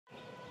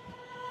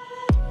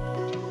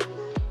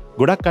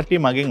ගොඩක් කට්ටිය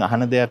මගෙන්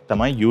අහන දෙයක්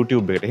තමයි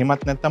YouTube එකට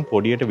එහෙමත් නැත්නම්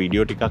පොඩියට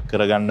වීඩියෝ ටිකක්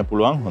කරගන්න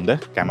පුළුවන් හොඳ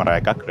කැමරා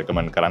එකක්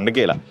රෙකමන්ඩ් කරන්න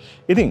කියලා.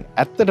 ඉතින්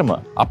ඇත්තටම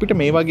අපිට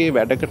මේ වගේ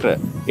වැඩකට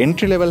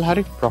entry level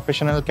හරි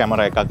professional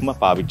කැමරා එකක්ම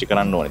පාවිච්චි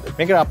කරන්න ඕනේද?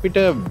 මේක අපිට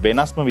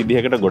වෙනස්ම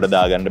විදිහකට ගොඩ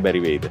දාගන්න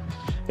බැරි වෙයිද?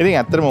 ඉතින්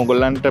ඇත්තටම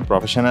ඔයගොල්ලන්ට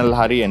professional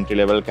හරි entry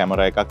level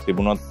කැමරා එකක්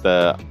තිබුණොත්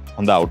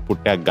හොඳ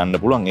output එකක්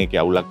ගන්න පුළුවන්.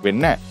 ඒකේ අවුලක්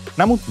වෙන්නේ නැහැ.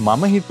 නමුත්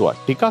මම හිතුවා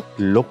ටිකක්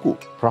ලොකු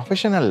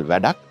professional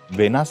වැඩක්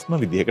වෙනස්ම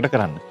විදිහකට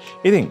කරන්න.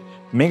 ඉතින්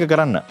මේක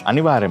කරන්න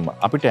අනිවාර්යෙන්ම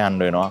අපිට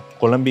යන්න වෙනවා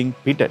කොළඹින්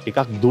පිට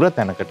ටිකක් දුර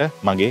තැනකට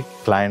මගේ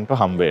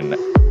ක්ලයන්ට්ව හම්බ වෙන්න.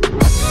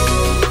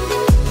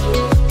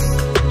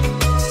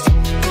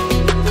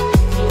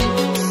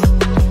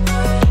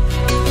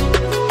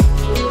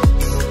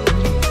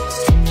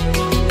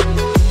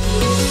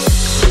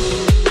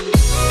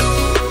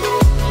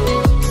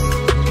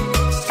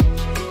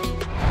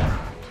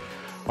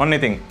 ඔන්න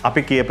ඉතින්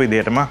අපි කියපු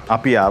විදිහටම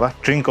අපි ආවා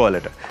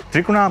ට්‍රින්කෝලට.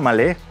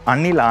 ත්‍රිකුණාමලේ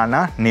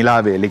අනිලානා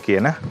නිලාවේලි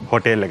කියන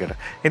හොටෙල් එකට.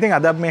 ඉතින්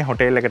අද මේ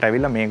හොටෙල් එකට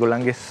ඇවිල්ලා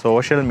මේගොල්ලන්ගේ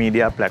සෝෂල්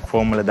මීඩියා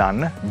ප්ලැට්ෆෝම් වල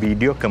දාන්න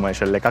වීඩියෝ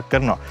කමර්ෂල් එකක්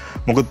කරනවා.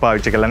 මුකුත්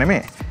පාවිච්චි කරලා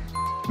නෙමෙයි.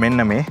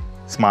 මෙන්න මේ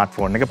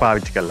ස්මාර්ට්ෆෝන් එක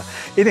පාවිච්චි කරලා.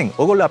 ඉතින්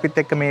ඔයගොල්ලෝ අපිත්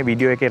එක්ක මේ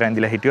වීඩියෝ එකේ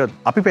රැඳිලා හිටියොත්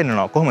අපි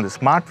පෙන්නනවා කොහොමද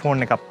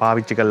ස්මාර්ට්ෆෝන් එකක්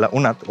පාවිච්චි කරලා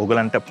උනත්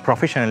ඔයගලන්ට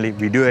ප්‍රොෆෙෂනලි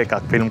වීඩියෝ එකක්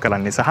ෆිල්ම්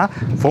කරන්නේ සහ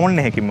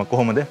ෆෝන් එකකින්ම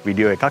කොහොමද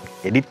වීඩියෝ එකක්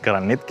එඩිට්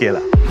කරන්නේත්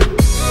කියලා.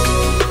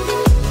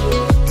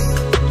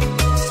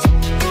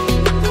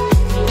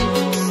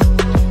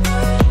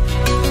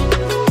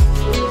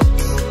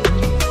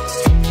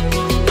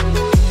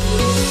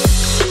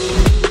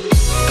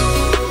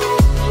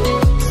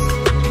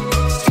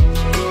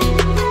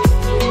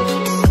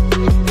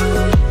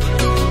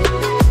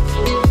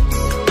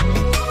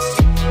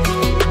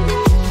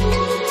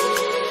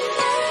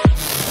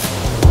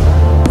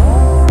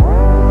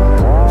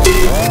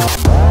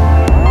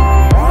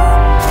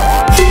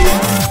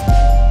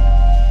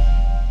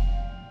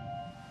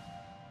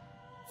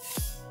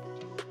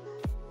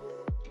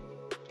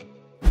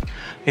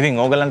 ඉතින්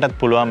ඕගලන්ටත්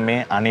පුළුවන්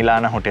මේ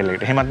අනිලාන හොටෙල්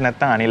එකට. එහෙමත්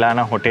නැත්නම් අනිලාන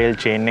හොටෙල්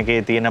චේන්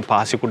එකේ තියෙන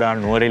පාසිකුඩා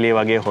නුවරඑළිය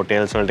වගේ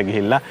හොටෙල්ස් වලට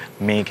ගිහිල්ලා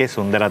මේකේ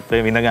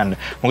සුන්දරත්වය විඳ ගන්න.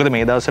 මොකද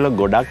මේ දවස්වල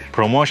ගොඩක්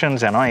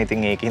ප්‍රොමෝෂන්ස් යනවා.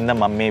 ඉතින් ඒකින්ද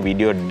මම මේ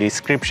වීඩියෝ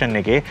ඩිස්ක්‍රිප්ෂන්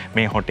එකේ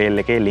මේ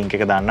හොටෙල් එකේ ලින්ක්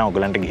එක දාන්න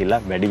ඕගලන්ට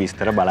ගිහිල්ලා වැඩි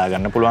විස්තර බලා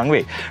ගන්න පුළුවන්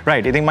වෙයි.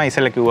 රයිට්. ඉතින් මම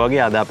ඉස්සෙල්ලා කිව්වා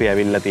වගේ අද අපි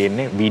ඇවිල්ලා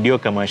තියෙන්නේ වීඩියෝ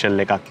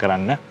කමර්ෂල් එකක්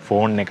කරන්න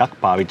ෆෝන් එකක්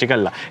පාවිච්චි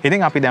කරලා.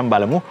 ඉතින් අපි දැන්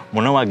බලමු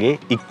මොන වගේ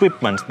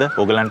ඉක්විප්මන්ට්ස්ද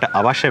ඕගලන්ට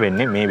අවශ්‍ය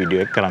වෙන්නේ මේ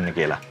වීඩියෝ එක කරන්න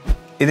කියලා.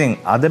 ඉතින්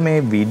අද මේ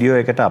වීඩියෝ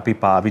එකට අපි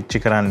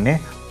පාවිච්චි කරන්නේ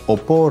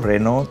Oppo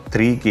Reno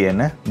 3 කියන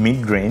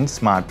mid range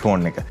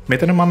smartphone එක.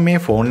 මෙතන මම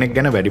මේ ෆෝන් එක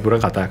ගැන වැඩිපුර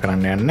කතා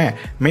කරන්න යන්නේ නැහැ.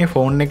 මේ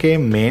ෆෝන් එකේ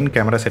main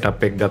camera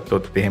setup එක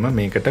ගත්තොත් එහෙම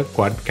මේකට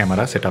quad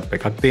camera setup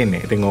එකක්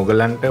තියෙන්නේ. ඉතින්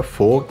ඕගලන්ට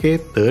 4K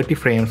 30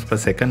 frames per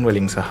second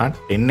වලින් සහ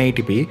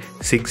 1080p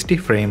 60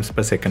 frames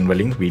per second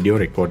වලින් වීඩියෝ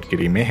රෙකෝඩ්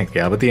කිරීමේ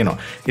හැකියාව තියෙනවා.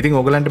 ඉතින්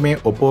ඕගලන්ට මේ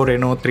Oppo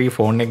Reno 3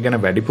 ෆෝන් එක ගැන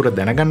වැඩිපුර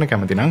දැනගන්න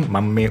කැමති නම්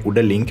මම මේ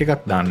උඩ link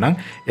එකක් දාන්නම්.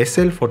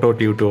 SL photo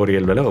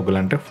tutorial වල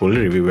ඕගලන්ට full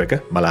review එක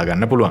බලා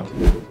ගන්න පුළුවන්.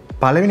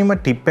 පළවෙනිම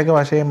ටිප් එක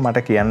වශයෙන්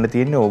මට කියන්න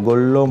තියෙන්නේ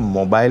ඕගොල්ලෝ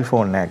මොබයිල්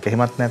ෆෝන් එකක්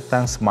එහෙමත්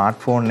නැත්නම් ස්මාර්ට්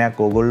ෆෝන්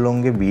එකක්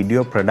ඕගොල්ලෝගේ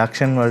වීඩියෝ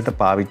ප්‍රොඩක්ෂන් වලට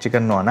පාවිච්චි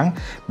කරනවා නම්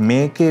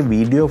මේකේ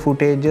වීඩියෝ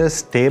ෆුටේජස්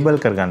ස්ටේබල්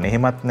කරගන්න.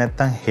 එහෙමත්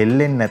නැත්නම්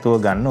හෙල්ලෙන්නේ නැතුව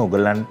ගන්න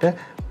ඕගලන්ට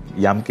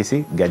යම් කිසි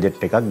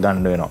ගැජට් එකක්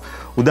ගන්න වෙනවා.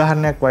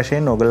 උදාහරණයක්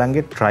වශයෙන්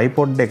ඔයගලන්ගේ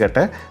ට්‍රයිපොඩ් එකට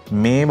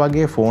මේ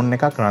වගේ ෆෝන්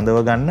එකක්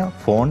රඳව ගන්න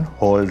ෆෝන්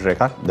හෝල්ඩර්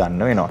එකක්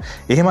ගන්න වෙනවා.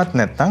 එහෙමත්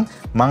නැත්නම්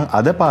මම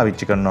අද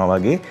පාවිච්චි කරනවා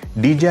වගේ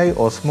DJI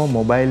Osmo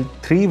Mobile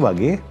 3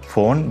 වගේ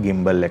ෆෝන්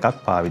gimbal එකක්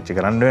පාවිච්චි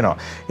කරන්න වෙනවා.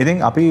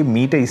 ඉතින් අපි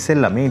මීට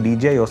ඉස්සෙල්ලා මේ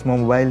DJI Osmo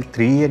Mobile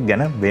 3 එක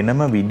ගැන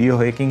වෙනම වීඩියෝ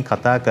එකකින්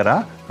කතා කරා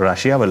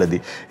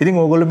රෂියාවලදී.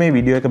 ඉතින් ඕගොල්ලෝ මේ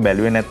වීඩියෝ එක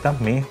බැලුවේ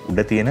නැත්නම් මේ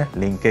උඩ තියෙන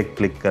link එක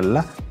ක්ලික්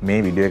කරලා මේ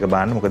වීඩියෝ එක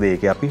බලන්න. මොකද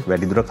ඒකේ අපි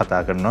වැඩිදුර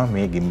කතා කරනවා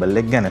මේ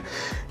gimbal එක ගැන.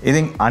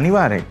 ඉතින්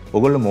අනිවාර්යෙන්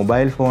ඕගොල්ලෝ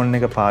mobile phone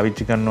එක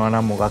පාවිච්චි කරනවා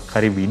නම් මොකක්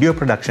හරි වීඩියෝ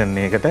ප්‍රොඩක්ෂන්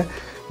එකකට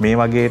මේ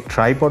වගේ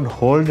tripod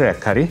holder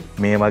එකක් හරි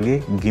මේ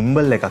වගේ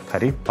gimbal එකක්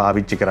හරි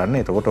පාවිච්චි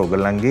කරන්න. එතකොට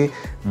ඔයගොල්ලන්ගේ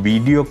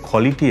වීඩියෝ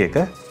quality එක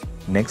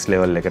next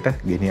level එකට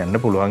ගෙනියන්න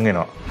පුළුවන්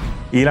වෙනවා.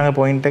 ඊළඟ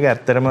point එක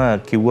ඇත්තටම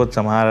කිව්වොත්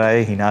සමහර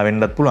අය hina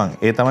වෙන්නත් පුළුවන්.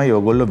 ඒ තමයි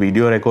ඔයගොල්ලෝ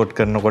වීඩියෝ රෙකෝඩ්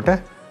කරනකොට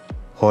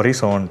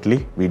horizontally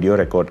video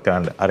record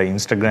කරන්න. අර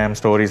Instagram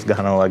stories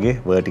ගහනවා වගේ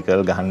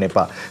vertical ගහන්න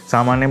එපා.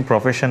 සාමාන්‍යයෙන්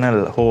professional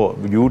හෝ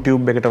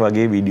YouTube එකට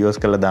වගේ videos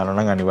කරලා දානවා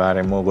නම්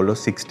අනිවාර්යයෙන්ම ඔයගොල්ලෝ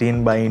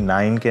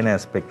 16:9 කියන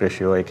aspect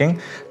ratio එකෙන්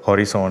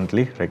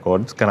horizontally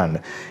records කරන්න.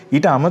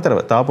 ඊට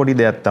අමතරව තව පොඩි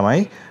දෙයක්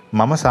තමයි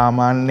මම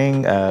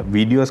සාමාන්‍යයෙන්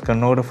videos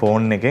කරනකොට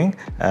phone එකෙන්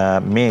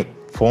මේ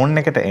phone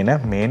එකට එන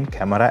main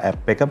camera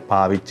app එක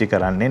පාවිච්චි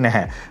කරන්නේ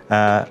නැහැ.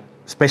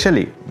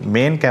 ස්පෙෂලි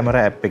මේන්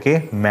කැමරා ඇප් එකේ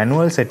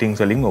මැනුවල්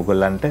සෙටින්ග්ස් වලින්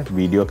ඔයගොල්ලන්ට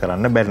වීඩියෝ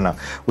කරන්න බැරි නම්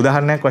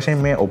උදාහරණයක්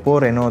වශයෙන් මේ Oppo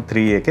Reno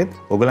 3 එකෙත්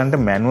ඔයගොල්ලන්ට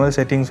මැනුවල්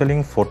සෙටින්ග්ස්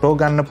වලින් ෆොටෝ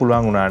ගන්න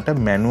පුළුවන් වුණාට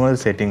මැනුවල්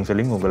සෙටින්ග්ස්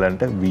වලින්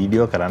ඔයගොල්ලන්ට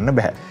වීඩියෝ කරන්න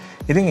බෑ.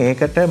 ඉතින්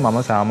ඒකට මම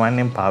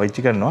සාමාන්‍යයෙන්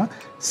පාවිච්චි කරනවා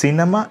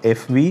Cinema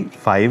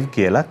FV5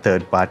 කියලා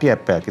third party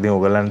app එකක්. ඉතින්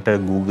ඔයගලන්ට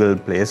Google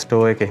Play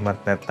Store එක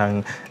එහෙමත් නැත්නම්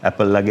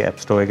Apple ලගේ App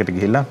Store එකට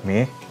ගිහිල්ලා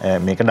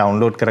මේක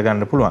download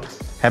කරගන්න පුළුවන්.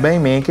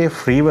 හැබැයි මේකේ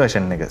free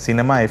version එක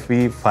Cinema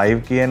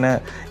FV5 කියන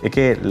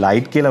එකේ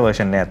lite කියලා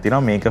version එකක්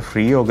තියෙනවා. මේක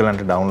free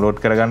ඔයගලන්ට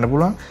download කරගන්න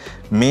පුළුවන්.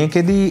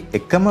 මේකෙදී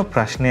එකම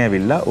ප්‍රශ්නය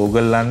ඇවිල්ලා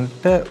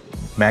ඔයගලන්ට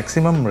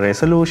maximum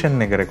resolution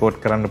එක record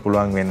කරන්න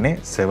පුළුවන් වෙන්නේ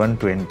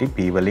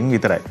 720p වලින්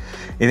විතරයි.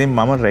 ඉතින්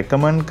මම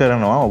recommend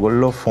කරනවා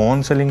ඔයගොල්ලෝ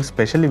phones වලින්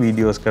specially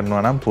videos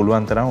කරනවා නම්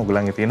පුළුවන් තරම්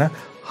ඔයගලන්ගේ තියෙන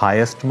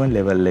highestම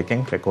level එකෙන්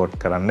record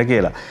කරන්න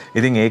කියලා.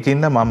 ඉතින්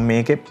ඒකින්ද මම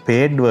මේකේ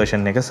paid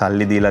version එක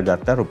සල්ලි දීලා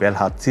ගත්තා. රුපියල්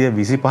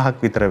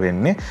 725ක් විතර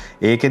වෙන්නේ.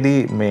 ඒකෙදී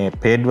මේ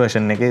paid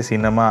version එකේ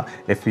Cinema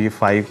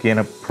FV5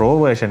 කියන Pro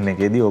version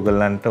එකේදී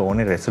ඔයගලන්ට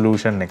ඕනේ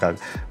resolution එකක්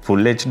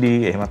full HD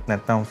එහෙමත්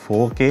නැත්නම්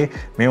 4K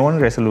මේ ඕන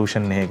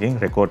resolution එකකින්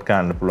record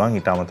කරන්න පුළුවන්.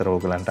 ඊට අමතරව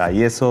ඔයගලන්ට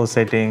ISO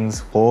settings,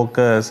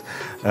 focus,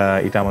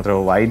 ඊට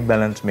අමතරව white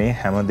balance මේ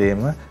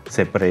හැමදේම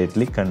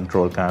separately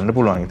control කරන්න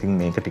පුළුවන්. ඉතින්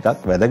මේක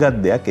ටිකක්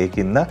වැදගත් දෙයක්.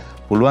 ඒකින්ද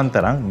පුළුවන්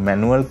තරම්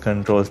manual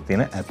controls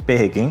තියෙන app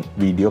එකකින්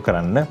වීඩියෝ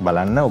කරන්න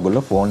බලන්න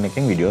ඔයගොල්ලෝ phone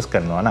එකෙන් videos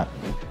කරනවා නම්.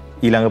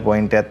 ඊළඟ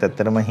point එකත්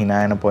ඇත්තටම hina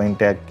යන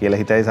point එකක්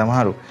කියලා හිතයි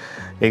සමහරු.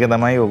 ඒක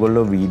තමයි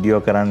ඔයගොල්ලෝ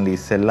වීඩියෝ කරන්න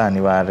ඉස්සෙල්ලා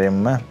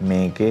අනිවාර්යයෙන්ම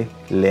මේකේ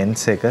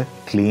lens එක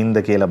clean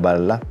ද කියලා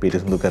බලලා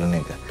පිරිසිදු කරන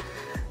එක.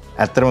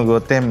 ඇත්තටම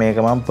ගොත්තේ මේක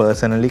මම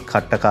personally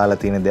කට්ට කාලා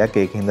තියෙන දෙයක්.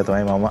 ඒකින්ද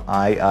තමයි මම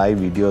ආයි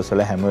videos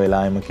වල හැම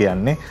වෙලාවෙම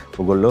කියන්නේ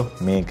ඔයගොල්ලෝ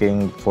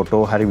මේකෙන් photo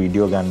හරි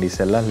video ගන්න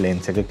ඉස්සෙල්ලා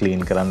lens එක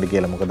clean කරන්න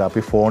කියලා. මොකද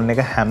අපි phone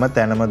එක හැම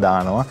තැනම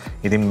දානවා.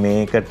 ඉතින්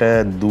මේකට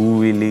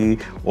දූවිලි,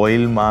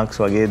 oil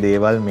marks වගේ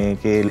දේවල්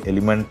මේකේ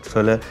elements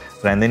වල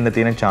රැඳෙන්න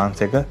තියෙන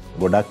chance එක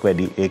ගොඩක්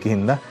වැඩි.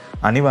 ඒකින්ද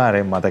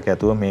අනිවාර්යෙන් මතක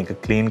ඇතුව මේක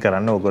clean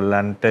කරන්න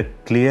ඔයගොල්ලන්ට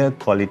clear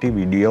quality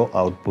video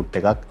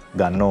output එකක්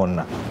ගන්න ඕන.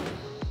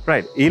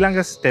 right ඊළඟ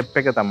ස්ටෙප්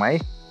එක තමයි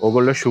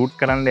ඔයගොල්ලෝ ෂූට්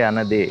කරන්න යන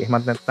දේ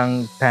එහෙමත් නැත්නම්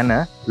තැන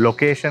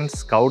ලොකේෂන්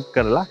ස්කවුට්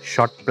කරලා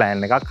ෂොට්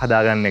ප්ලෑන් එකක්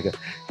හදාගන්න එක.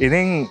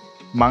 ඉතින්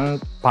මං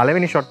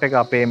පළවෙනි ෂොට් එක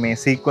අපේ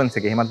මේ සීක්වන්ස්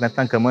එකේ එහෙමත්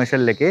නැත්නම්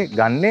කමර්ෂල් එකේ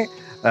ගන්නේ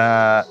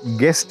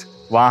ගෙස්ට්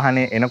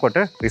වාහනේ එනකොට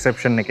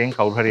රිසෙප්ෂන් එකෙන්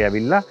කවුරු හරි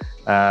ඇවිල්ලා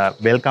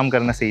වෙල්කම්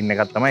කරන සීන්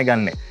එකක් තමයි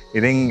ගන්නෙ.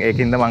 ඉතින්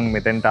ඒකින්ද මම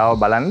මෙතෙන්ට ආව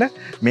බලන්න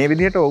මේ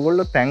විදිහට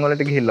ඕගොල්ලෝ තැන්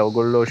වලට ගිහිල්ලා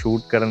ඕගොල්ලෝ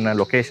ෂූට් කරන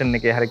ලොකේෂන්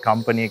එකේ හරි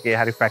කම්පැනි එකේ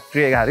හරි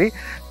ෆැක්ටරි එකේ හරි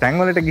තැන්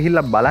වලට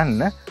ගිහිල්ලා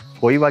බලන්න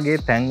කොයි වගේ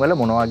තැන් වල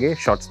මොන වගේ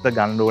ෂොට්ස්ද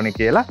ගන්න ඕනේ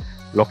කියලා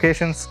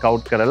ලොකේෂන්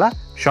ස්කවුට් කරලා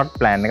ෂොට්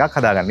ප්ලෑන් එකක්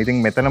හදාගන්න.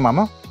 ඉතින් මෙතන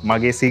මම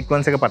මගේ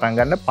සීක්වන්ස් එක පටන්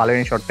ගන්න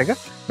පළවෙනි ෂොට් එක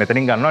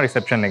මෙතනින් ගන්නවා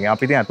රිසෙප්ෂන් එකේ.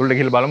 අපි ඉතින් ඇතුළට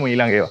ගිහිල්ලා බලමු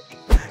ඊළඟ ඒවා.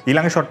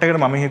 ඊළඟ ෂොට් එකට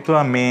මම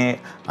හිතුවා මේ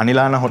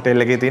අනිලාන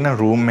හොටෙල් එකේ තියෙන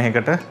රූම්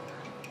එකකට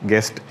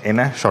ගෙස්ට්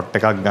එන ෂොට්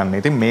එකක් ගන්න.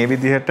 ඉතින් මේ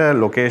විදිහට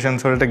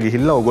ලොකේෂන්ස් වලට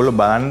ගිහිල්ලා ඔයගොල්ලෝ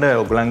බලන්න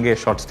ඔයගලන්ගේ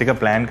ෂොට්ස් ටික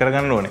ප්ලෑන්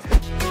කරගන්න ඕනේ.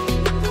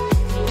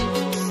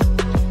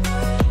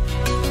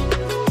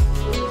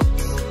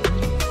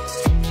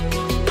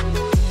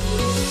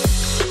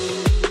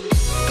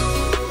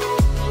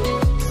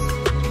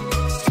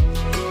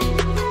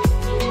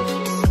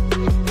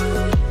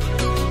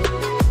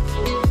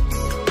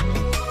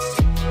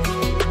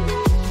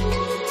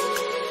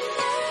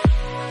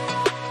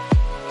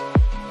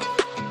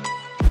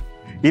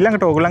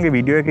 ඊළඟට ඔයගලන්ගේ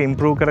වීඩියෝ එක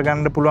ඉම්ප්‍රූව්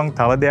කරගන්න පුළුවන්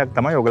තව දෙයක්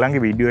තමයි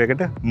ඔයගලන්ගේ වීඩියෝ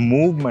එකට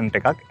මූව්මන්ට්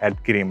එකක් ඇඩ්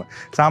කිරීම.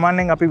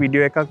 සාමාන්‍යයෙන් අපි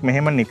වීඩියෝ එකක්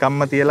මෙහෙම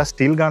නිකම්ම තියලා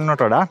ස්ටිල්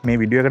ගන්නවට වඩා මේ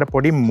වීඩියෝ එකට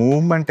පොඩි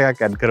මූව්මන්ට්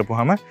එකක් ඇඩ්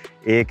කරපුවාම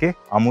ඒකේ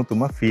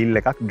අමුතුම ෆීල්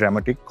එකක්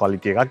ඩ්‍රැමැටික්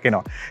ක්වොලිටි එකක්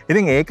එනවා.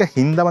 ඉතින් ඒක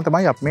හින්දාම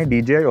තමයි අපි මේ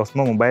DJI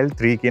Osmo Mobile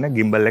 3 කියන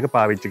gimbal එක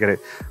පාවිච්චි කරේ.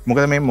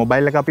 මොකද මේ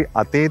මොබයිල් එක අපි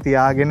අතේ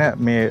තියාගෙන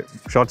මේ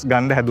shots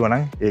ගන්න හැදුවා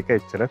නම් ඒක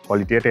එච්චර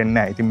ක්වොලිටියට එන්නේ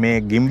නැහැ. ඉතින්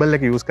මේ gimbal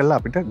එක use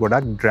කරලා අපිට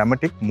ගොඩක්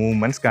dramatic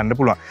movements ගන්න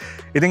පුළුවන්.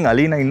 ඉතින්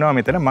අලීනා ඉන්නවා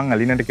මෙතන. මම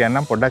අලීනාට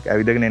කියන්නම් පොඩ්ඩක්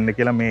ඇවිදගෙන එන්න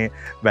කියලා මේ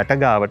වැට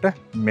ගාවට.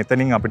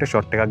 මෙතනින් අපිට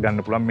shot එකක්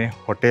ගන්න පුළුවන් මේ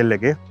hotel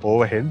එකේ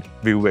overhead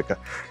view එක.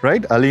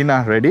 right අලීනා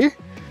ready?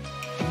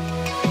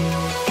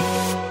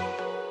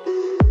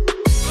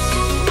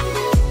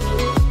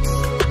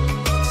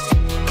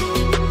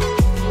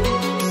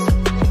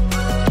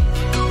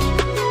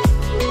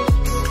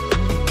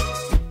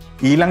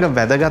 ඊළඟ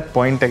වැදගත්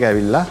පොයින්ට් එක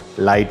ඇවිල්ලා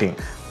ලයිටිං.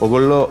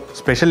 ඔයගොල්ලෝ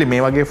ස්පෙෂලි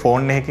මේ වගේ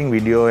ෆෝන් එකකින්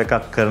වීඩියෝ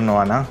එකක්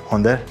කරනවා නම්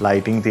හොඳ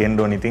ලයිටිං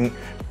තියෙන්න ඕනේ. ඉතින්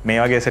මේ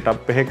වගේ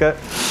සෙටප් එකක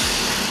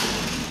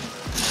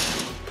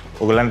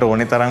ඔයගලන්ට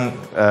ඕනේ තරම්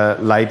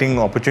ලයිටිං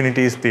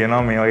ඔපචුනිටිස්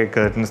තියෙනවා. මේ වගේ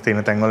කර්ටන්ස්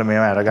තියෙන තැන්වල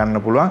මේවා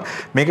අරගන්න පුළුවන්.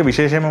 මේක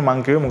විශේෂයෙන්ම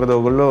මම කිව්වේ මොකද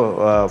ඔයගොල්ලෝ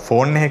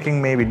ෆෝන් එකකින්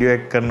මේ වීඩියෝ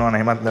එක කරනවා නම්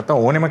එහෙමත්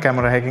නැත්නම් ඕනෙම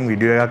කැමරා එකකින්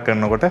වීඩියෝ එකක්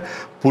කරනකොට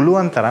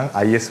පුළුවන් තරම්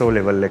ISO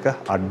level එක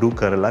අඩු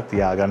කරලා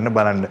තියාගන්න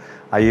බලන්න.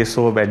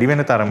 ISO වැඩි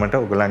වෙන තරමට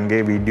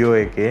ඔයගලන්ගේ වීඩියෝ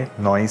එකේ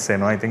noise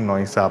එනවා. ඉතින්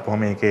noise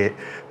ආපුවම මේකේ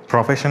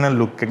professional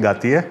look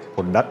ගතිය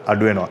පොඩ්ඩක්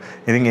අඩු වෙනවා.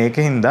 ඉතින්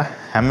ඒකින්ද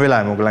හැම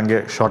වෙලාවෙම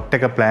ඔයගලන්ගේ shot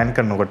එක plan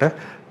කරනකොට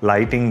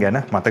lighting ගැන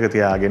මතක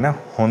තියාගෙන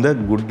හොඳ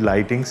good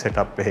lighting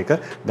setup එකක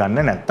ගන්න.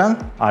 නැත්නම්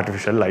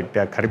artificial light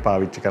එකක් හරි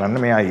පාවිච්චි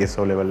කරන්න මේ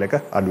ISO level එක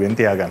අඩුවෙන්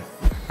තියාගන්න.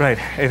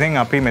 right ඉතින්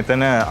අපි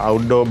මෙතන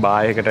outdoor bar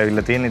එකකට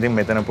ඇවිල්ලා තියෙන. ඉතින්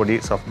මෙතන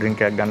පොඩි soft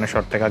drink එකක් ගන්න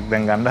shot එකක්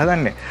දැන් ගන්න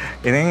හදන්නේ.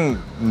 ඉතින්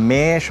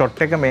මේ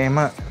shot එක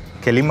මෙහෙම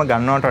කෙලින්ම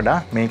ගන්නවට වඩා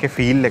මේකේ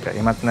ෆීල් එක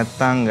එමත්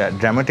නැත්නම්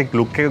ඩ්‍රැමැටික්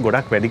ලුක් එක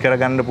ගොඩක් වැඩි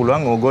කරගන්න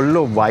පුළුවන්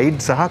ඕගොල්ලෝ වයිඩ්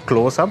සහ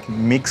ක්ලෝස් අප්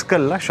මික්ස්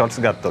කරලා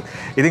ෂොට්ස් ගත්තොත්.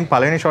 ඉතින්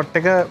පළවෙනි ෂොට්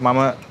එක මම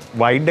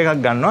වයිඩ්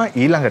එකක් ගන්නවා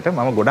ඊළඟට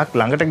මම ගොඩක්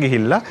ළඟට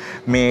ගිහිල්ලා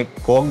මේ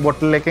කෝක්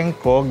බොටල් එකෙන්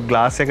කෝක්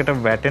ග්ලාස් එකට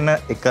වැටෙන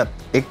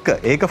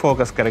ඒක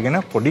ෆෝකස් කරගෙන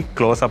පොඩි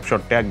ක්ලෝස් අප්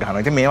ෂොට් එකක්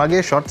ගන්නවා. ඉතින් මේ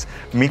වගේ ෂොට්ස්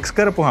මික්ස්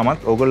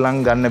කරපුවාමත්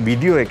ඕගොල්ලන් ගන්න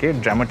වීඩියෝ එකේ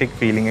ඩ්‍රැමැටික්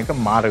ෆීලිං එක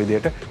මාර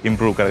විදියට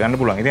ඉම්ප්‍රූව් කරගන්න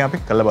පුළුවන්. ඉතින්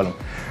අපි කරලා බලමු.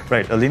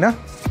 රයිට් අලිනා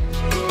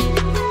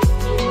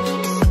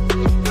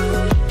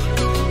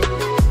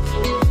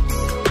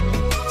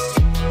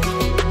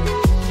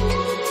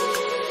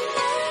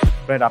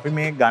අපි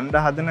මේ ගණ්ඩ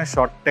හදන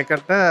ෂොට්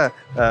එකට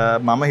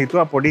මම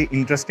හිතුවා පොඩි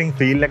ඉන්ට්‍රස්ටිං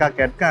ෆීල් එකක්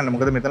ඇඩ් කරන්න.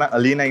 මොකද මෙතන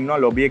අලීනා ඉන්නවා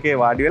ලොබි එකේ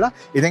වාඩි වෙලා.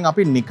 ඉතින්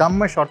අපි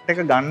නිකම්ම ෂොට් එක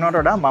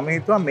ගන්නවට වඩා මම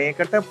හිතුවා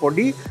මේකට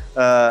පොඩි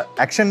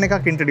ඇක්ෂන්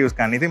එකක් ඉන්ට්‍රොඩියුස්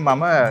කරන්න. ඉතින්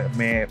මම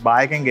මේ බාර්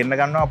එකෙන් ගෙන්න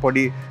ගන්නවා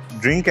පොඩි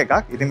ඩ්‍රින්ක් එකක්.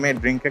 ඉතින් මේ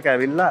ඩ්‍රින්ක් එක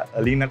ඇවිල්ලා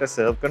අලීනාට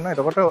සර්ව් කරනවා.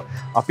 එතකොට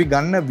අපි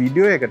ගන්න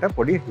වීඩියෝ එකට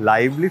පොඩි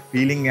ලයිව්ලි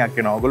ෆීලිං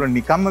එකක් එනවා. ඔයගොල්ලෝ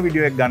නිකම්ම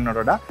වීඩියෝ එක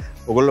ගන්නවට වඩා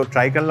ඔගොල්ලෝ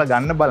try කරලා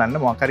ගන්න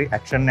බලන්න මොකක් හරි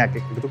action එකක්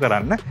එකතු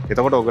කරන්න.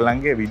 එතකොට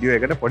ඔයගොල්ලන්ගේ වීඩියෝ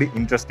එකට පොඩි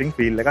interesting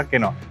feel එකක්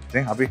එනවා.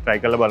 ඉතින් අපි try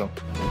කරලා බලමු.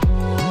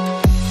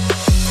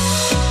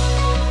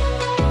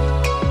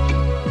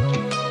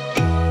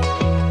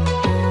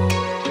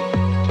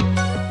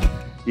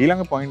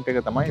 ඊළඟ point එක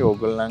තමයි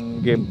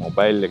ඔයගොල්ලන්ගේ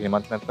mobile එකේ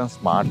මත් නැත්නම්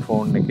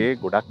smartphone එකේ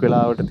ගොඩක්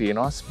වෙලාවට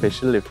තියෙනවා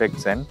special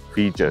effects and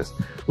features.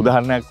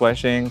 උදාහරණයක්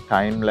වශයෙන්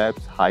time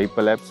lapse,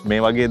 hyper lapse මේ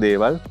වගේ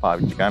දේවල්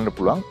පාවිච්චි කරන්න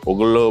පුළුවන්.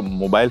 ඔයගොල්ලෝ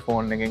mobile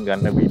phone එකෙන්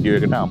ගන්න වීඩියෝ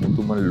එකට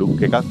අමුතුම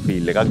look එකක්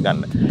feel එකක්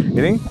ගන්න.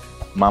 ඉතින්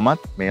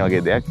මමත් මේ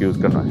වගේ දෙයක්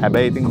use කරනවා.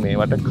 හැබැයි ඉතින්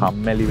මේවට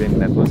කම්මැලි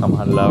වෙන්නේ නැතුව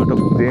සමහර ලාවට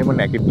උදේම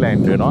නැගිටලා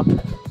එන්න වෙනවා.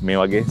 මේ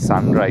වගේ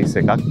sunrise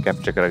එකක්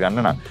capture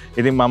කරගන්න නම්.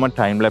 ඉතින් මම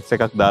time lapse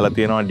එකක් දාලා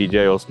තියෙනවා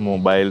DJI Osmo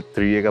Mobile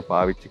 3 එක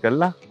පාවිච්චි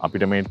කරලා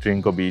අපිට මේ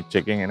Trinco beach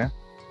එකෙන් එන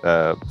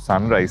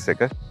sunrise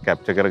එක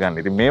capture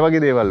කරගන්න. ඉතින් මේ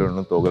වගේ දේවල්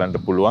වුණොත් ඕගලන්ට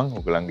පුළුවන්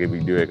ඕගලන්ගේ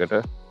වීඩියෝ එකට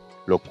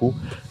ලොකු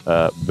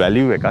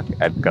value එකක්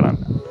add කරන්න.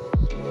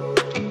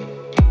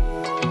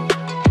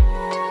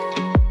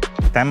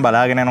 දැන්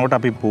බලාගෙන යනකොට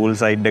අපි pool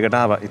side එකට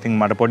ආවා. ඉතින්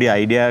මට පොඩි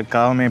idea එකක්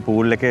ආවා මේ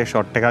pool එකේ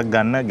shot එකක්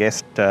ගන්න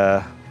guest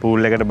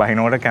pool එකට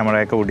බහිනකොට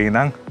කැමරා එක උඩින්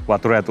ඉඳන්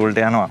වතුර ඇතුළට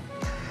යනවා.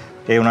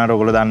 ඒ වුණාට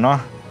ඔයගොල්ලෝ දන්නවා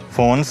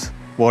phones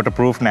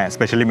waterproof නෑ,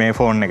 especially මේ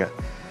phone එක.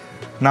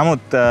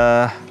 නමුත්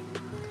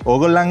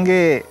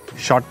ඕගොල්ලන්ගේ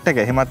ෂොට්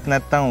එක එහෙමත්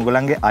නැත්නම්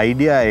ඔයගොල්ලන්ගේ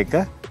අයිඩියා එක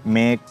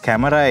මේ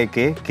කැමරා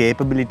එකේ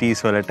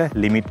capabilities වලට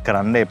ලිමිට්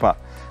කරන්න එපා.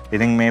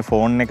 ඉතින් මේ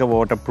ෆෝන් එක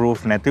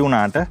waterproof නැති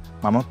වුණාට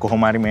මම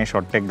කොහොම හරි මේ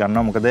ෂොට් එක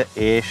ගන්නවා. මොකද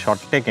ඒ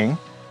ෂොට් එකෙන්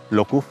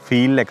ලොකු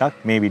ෆීල්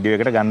එකක් මේ වීඩියෝ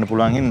එකට ගන්න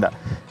පුළුවන් හින්දා.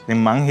 ඉතින්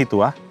මං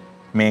හිතුවා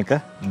මේක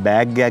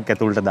බෑග් එකක්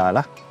ඇතුළට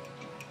දාලා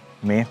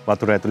මේ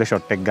වතුර ඇතුලේ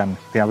ෂොට් එක ගන්න.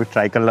 ඉතින් අපි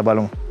try කරලා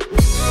බලමු.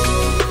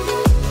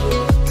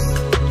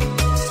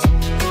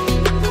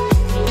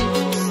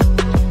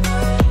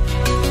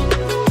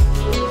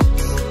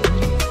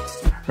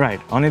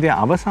 right ඔන්න ඉතින්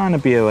අවසාන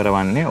පියවර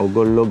වන්නේ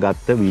ඔයගොල්ලෝ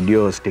ගත්ත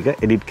වීඩියෝස් ටික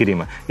එඩිට්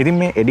කිරීම. ඉතින්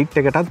මේ එඩිට්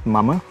එකටත්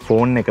මම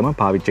ෆෝන් එකම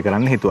පාවිච්චි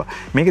කරන්න හිතුවා.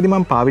 මේකෙදි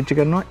මම පාවිච්චි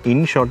කරනවා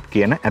InShot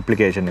කියන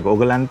ඇප්ලිකේෂන් එක.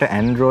 ඔයගලන්ට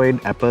Android,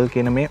 Apple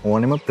කියන මේ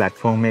ඕනෙම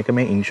platform එකක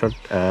මේ InShot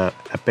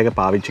app එක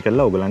පාවිච්චි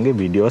කරලා ඔයගලන්ගේ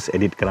වීඩියෝස්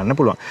එඩිට් කරන්න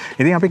පුළුවන්.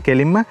 ඉතින් අපි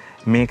කෙලින්ම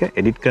මේක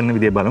එඩිට් කරන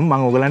විදිය බලමු.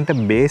 මම ඔයගලන්ට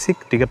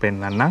බේසික් ටික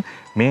පෙන්නන්නම්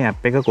මේ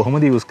app එක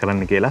කොහොමද යූස්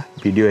කරන්න කියලා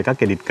වීඩියෝ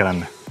එකක් එඩිට්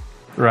කරන්න.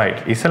 right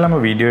ඉස්සලම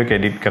වීඩියෝ එක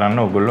එඩිට් කරන්න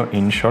ඔයගොල්ලෝ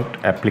InShot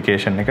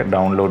application එක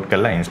download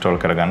කරලා install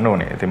කරගන්න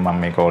ඕනේ. ඉතින්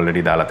මම මේක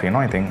already දාලා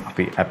තියෙනවා. ඉතින්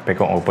අපි app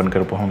එක open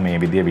කරපුවම මේ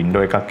විදිය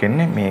window එකක්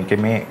එන්නේ. මේකේ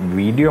මේ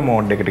video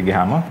mode එකට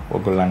ගියාම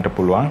ඔයගොල්ලන්ට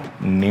පුළුවන්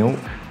new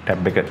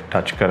tab එක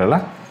touch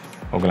කරලා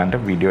ඔයගලන්ට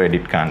video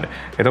edit කරන්න.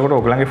 එතකොට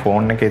ඔයගලන්ගේ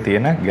phone එකේ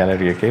තියෙන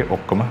gallery එකේ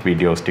ඔක්කොම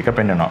videos ටික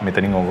පෙන්වනවා.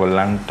 මෙතනින්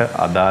ඔයගොල්ලන්ට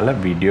අදාළ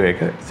video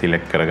එක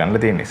select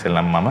කරගන්න තියෙනවා.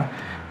 ඉස්සෙල්ලම මම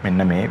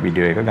මෙන්න මේ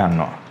video එක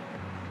ගන්නවා.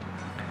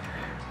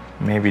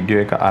 මේ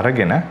වීඩියෝ එක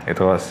අරගෙන ඊට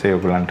පස්සේ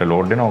ඔයගලන්ට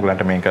ලෝඩ් වෙනවා.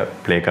 ඔයගලන්ට මේක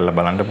ප්ලේ කරලා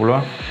බලන්න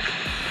පුළුවන්.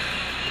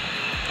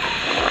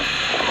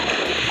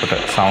 කොට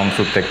සවුන්ඩ්ස්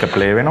උත් එක්ක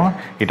ප්ලේ වෙනවා.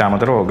 ඊට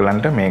අමතරව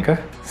ඔයගලන්ට මේක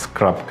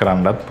ස්ක්‍රබ්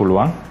කරන්නත්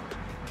පුළුවන්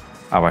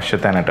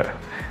අවශ්‍ය තැනට.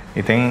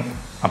 ඉතින්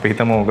අපි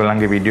හිතමු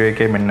ඔයගලන්ගේ වීඩියෝ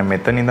එකේ මෙන්න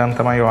මෙතන ඉඳන්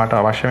තමයි ඔයාලට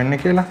අවශ්‍ය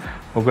වෙන්නේ කියලා.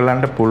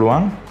 ඔයගලන්ට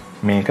පුළුවන්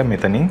මේක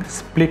මෙතනින්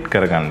ස්ප්ලිට්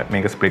කරගන්න.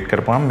 මේක ස්ප්ලිට්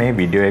කරපුවම මේ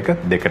වීඩියෝ එක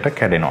දෙකට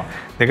කැඩෙනවා.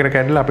 දෙකට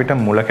කැඩලා අපිට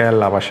මුල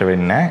කෑල්ල අවශ්‍ය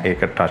වෙන්නේ නැහැ.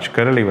 ඒක ටච්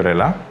කරලා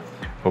ඉවරලා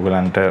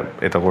ඔයගලන්ට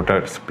එතකොට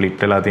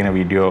ස්ප්ලිට් වෙලා තියෙන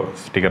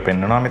වීඩියෝස් ටික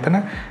පෙන්වනවා මෙතන.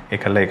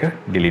 ඒකල ඒක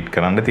ඩිලීට්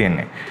කරන්න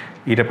තියෙන්නේ.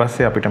 ඊට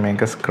පස්සේ අපිට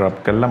මේක ස්ක්‍රබ්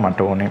කරලා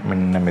මට ඕනේ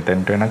මෙන්න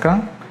මෙතෙන්ට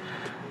වෙනකන්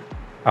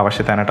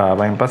අවශ්‍ය තැනට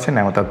ආවයින් පස්සේ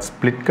නැවතත්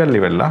ස්ප්ලිට් කරලා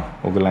ඉවරලා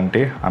ඔයගලන්ට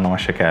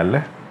අනවශ්‍ය කෑල්ල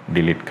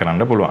ඩිලීට්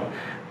කරන්න පුළුවන්.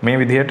 මේ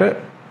විදිහට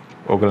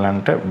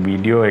ඔයගලන්ට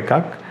වීඩියෝ එකක්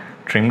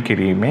ට්‍රිම්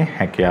කිරීමේ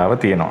හැකියාව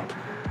තියෙනවා.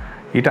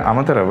 ඊට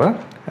අමතරව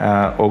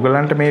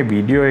ඔයගලන්ට මේ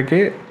වීඩියෝ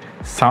එකේ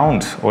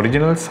sounds,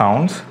 original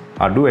sounds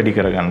අඩු වැඩි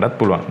කරගන්නත්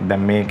පුළුවන්.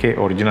 දැන් මේකේ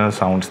ඔරිජිනල්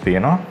සවුන්ඩ්ස්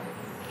තියෙනවා.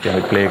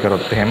 අපි ප්ලේ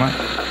කරොත් එහෙම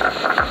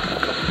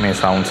මේ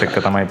සවුන්ඩ්ස් එක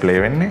තමයි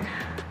ප්ලේ වෙන්නේ.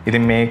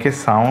 ඉතින් මේකේ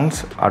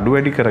සවුන්ඩ්ස් අඩු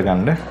වැඩි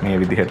කරගන්න මේ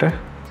විදිහට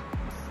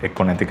එක්ක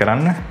නැති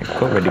කරන්න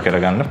එක්ක වැඩි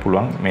කරගන්න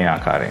පුළුවන් මේ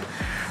ආකාරයෙන්.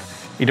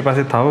 ඊට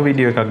පස්සේ තව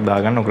වීඩියෝ එකක්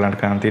දාගන්න ඔයගලන්ට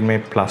කරන්න තියෙන්නේ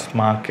මේ ප්ලස්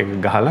මාක් එක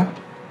ගහලා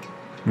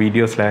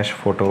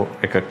video/photo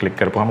එක ක්ලික්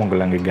කරපුවාම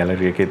ඔයගලන්ගේ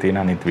ගැලරි එකේ තියෙන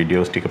අනිත්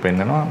වීඩියෝස් ටික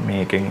පෙන්නනවා.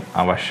 මේකෙන්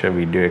අවශ්‍ය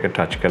වීඩියෝ එක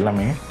ටච් කරලා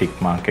මේ ටික්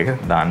මාක් එක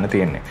දාන්න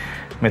තියෙන්නේ.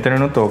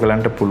 මෙතනනොත්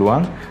ඔයගලන්ට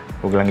පුළුවන්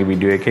ඔයගලන්ගේ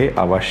වීඩියෝ එකේ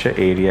අවශ්‍ය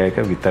ඒරියා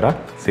එක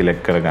විතරක්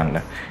සිලෙක්ට්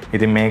කරගන්න.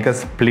 ඉතින් මේක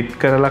ස්ප්ලිට්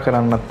කරලා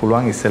කරන්නත්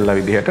පුළුවන් ඉස්සෙල්ලා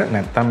විදිහට.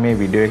 නැත්නම් මේ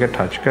වීඩියෝ එක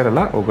ටච්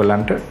කරලා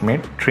ඔයගලන්ට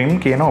මේ trim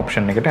කියන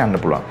ඔප්ෂන් එකට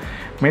යන්න පුළුවන්.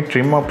 මේ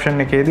trim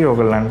ඔප්ෂන් එකේදී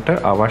ඔයගලන්ට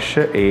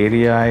අවශ්‍ය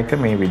ඒරියා එක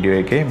මේ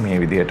වීඩියෝ එකේ මේ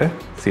විදිහට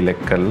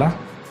සිලෙක්ට් කරලා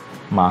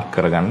මාක්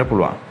කරගන්න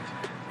පුළුවන්.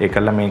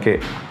 ඒකල්ලා මේකේ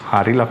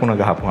හරි ලකුණ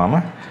ගහපුවාම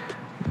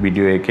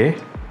වීඩියෝ එකේ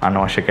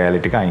අනවශ්‍ය කැලි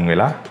ටික අයින්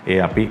වෙලා ඒ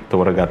අපි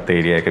තෝරගත්ත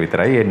ඒරියා එක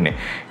විතරයි එන්නේ.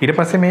 ඊට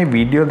පස්සේ මේ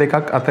වීඩියෝ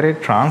දෙකක් අතරේ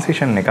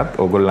ට්‍රාන්සිෂන්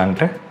එකත්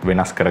ඔයගොල්ලන්ට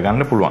වෙනස්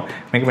කරගන්න පුළුවන්.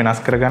 මේක වෙනස්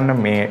කරගන්න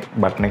මේ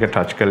බටන් එක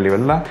ටච් කරලා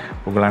ඉවරලා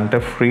ඔයගොල්ලන්ට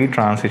ෆ්‍රී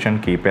ට්‍රාන්සිෂන්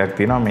කීපයක්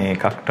තියෙනවා. මේ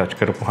එකක්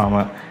ටච් කරපුවාම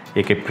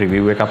ඒකේ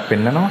ප්‍රිවිව් එකක්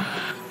පෙන්නනවා.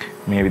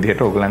 මේ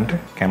විදිහට ඔයගලන්ට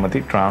කැමති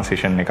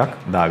ට්‍රාන්සිෂන් එකක්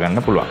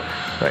දාගන්න පුළුවන්.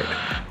 රයිට්.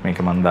 මේක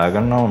මම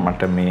දාගන්නවා.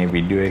 මට මේ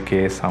වීඩියෝ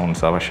එකේ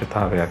සවුන්ඩ්ස්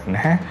අවශ්‍යතාවයක්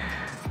නැහැ.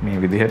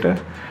 මේ විදිහට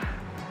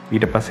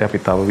ඊට පස්සේ අපි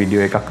තව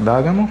වීඩියෝ එකක්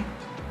දාගමු.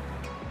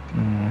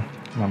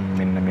 මම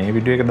මෙන්න මේ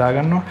වීඩියෝ එක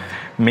දාගන්නවා.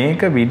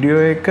 මේක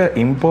වීඩියෝ එක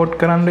ඉම්පෝර්ට්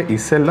කරන්න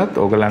ඉස්සෙල්ලත්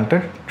ඔයගලන්ට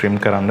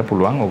trim කරන්න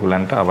පුළුවන්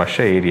ඔයගලන්ට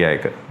අවශ්‍ය ඒරියා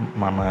එක.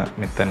 මම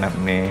මෙතන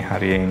මේ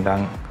හරියේ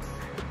ඉඳන්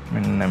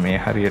මෙන්න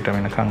මේ හරියට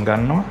වෙනකන්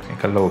ගන්නවා.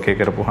 ඒකල ඕකේ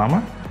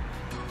කරපුවාම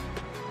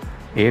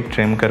ඒ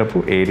trim කරපු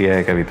ඒරියා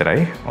එක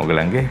විතරයි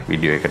ඔයගලන්ගේ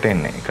වීඩියෝ එකට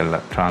එන්නේ. ඒකල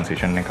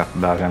transition එකක්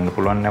දාගන්න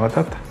පුළුවන්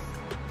නැවතත්.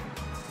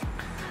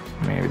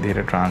 මේ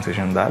විදිහට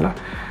transition දාලා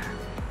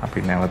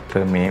අපි නැවත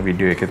මේ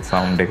වීඩියෝ එකේ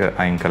සවුන්ඩ් එක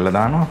අයින් කරලා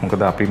දානවා.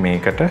 මොකද අපි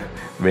මේකට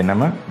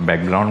වෙනම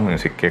background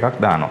music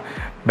එකක් දානවා.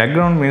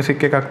 background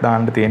music එකක්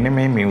දාන්න තියෙන්නේ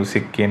මේ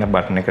music කියන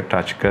බටන් එක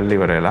touch කරලා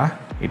ඉවරලා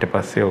ඊට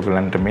පස්සේ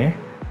ඔයගලන්ට මේ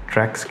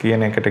tracks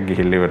කියන එකට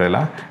ගිහිල්ලා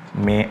ඉවරලා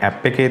මේ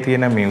app එකේ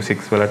තියෙන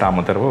musics වලට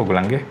අමතරව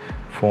ඔයගලන්ගේ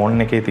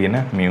phone එකේ තියෙන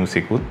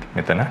music උත්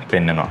මෙතන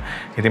පෙන්නනවා.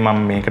 ඉතින් මම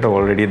මේකට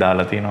already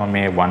දාලා තියෙනවා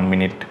මේ 1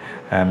 minute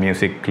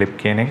music clip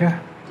කියන එක.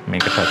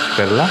 මේක touch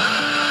කරලා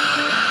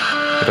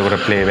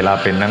එතකොට play වෙලා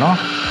පෙන්නනවා.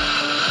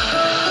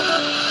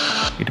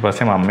 ඊට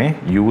පස්සේ මම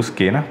මේ use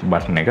කියන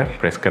බටන් එක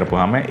press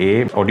කරපුවාම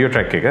ඒ audio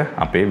track එක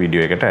අපේ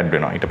වීඩියෝ එකට add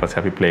වෙනවා. ඊට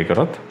පස්සේ අපි play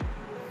කරොත්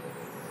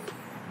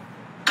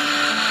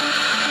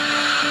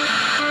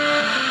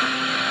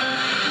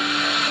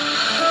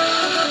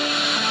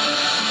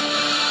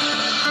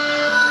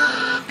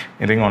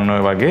ඉතින් ඔන්න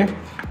ඔය වගේ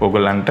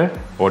ඔයගොල්ලන්ට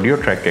audio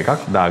track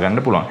එකක්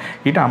දාගන්න පුළුවන්.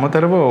 ඊට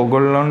අමතරව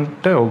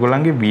ඔයගොල්ලන්ට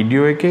ඔයගොල්ලන්ගේ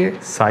වීඩියෝ එකේ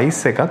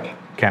size එකත්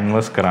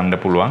canvas කරන්න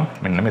පුළුවන්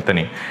මෙන්න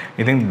මෙතනින්.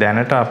 ඉතින්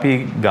දැනට අපි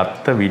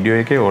ගත්ත වීඩියෝ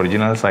එකේ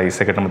original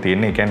size එකටම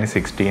තියෙන. ඒ කියන්නේ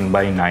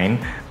 16:9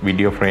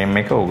 වීඩියෝ frame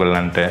එක.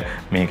 ඔයගොල්ලන්ට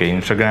මේක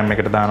Instagram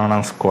එකට දානවා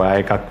නම් square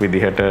එකක්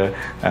විදිහට,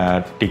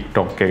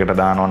 TikTok එකට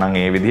දානවා නම්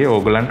ඒ විදිහේ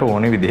ඔයගොල්ලන්ට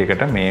ඕනේ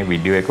විදිහකට මේ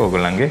වීඩියෝ එක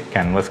ඔයගොල්ලන්ගේ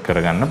canvas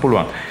කරගන්න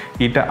පුළුවන්.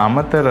 ඊට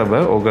අමතරව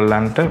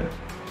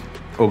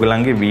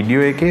ඔයගොල්ලන්ගේ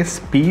වීඩියෝ එකේ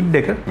ස්පීඩ්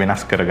එක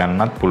වෙනස්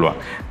කරගන්නත් පුළුවන්.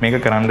 මේක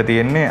කරන්න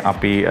තියෙන්නේ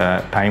අපි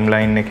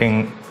ටයිම්ලයින් එකෙන්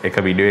එක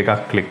වීඩියෝ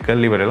එකක් ක්ලික්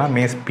කරලා ඉවරලා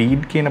මේ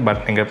ස්පීඩ් කියන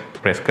බටන් එක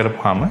ප්‍රෙස්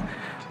කරපුවාම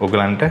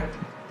ඔයගලන්ට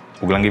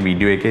ඔයගලන්ගේ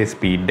වීඩියෝ එකේ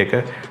ස්පීඩ් එක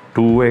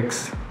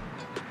 2x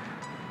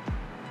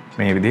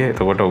මේ විදිහේ.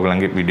 එතකොට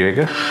ඔයගලන්ගේ වීඩියෝ එක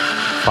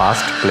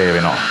fast play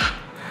වෙනවා.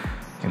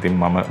 ඉතින්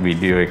මම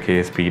වීඩියෝ එකේ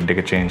ස්පීඩ් එක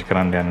චේන්ජ්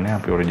කරන්න යන්නේ.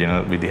 අපි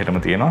ඔරිජිනල් විදිහටම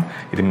තියෙනවා.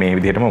 ඉතින් මේ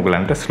විදිහටම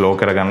ඔයගලන්ට ස්ලෝ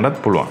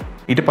කරගන්නත් පුළුවන්.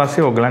 ඊට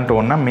පස්සේ ඔයගලන්ට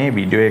ඕන නම් මේ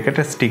වීඩියෝ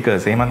එකට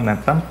ස්ටිකර්ස් එහෙමත්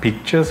නැත්නම්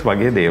පික්චර්ස්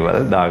වගේ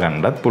දේවල්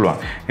දාගන්නත්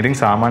පුළුවන්. ඉතින්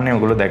සාමාන්‍යයෙන්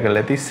ඔයගොල්ලෝ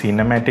දැකලා ඇති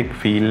සිනමැටික්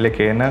ෆීල්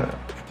එකේ එන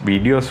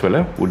වීඩියෝස් වල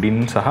උඩින්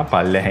සහ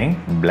පල්ලෙහෙන්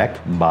black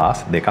bars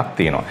දෙකක්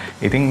තියෙනවා.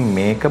 ඉතින්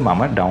මේක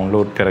මම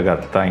ඩවුන්ලෝඩ්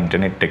කරගත්තා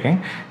ඉන්ටර්නෙට් එකෙන්.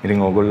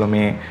 ඉතින් ඔයගොල්ලෝ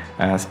මේ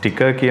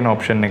ස්ටිකර් කියන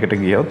ඔප්ෂන් එකට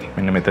ගියොත්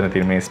මෙන්න මෙතන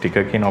තියෙන මේ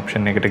ස්ටිකර් කියන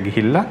ඔප්ෂන් එකට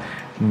ගිහිල්ලා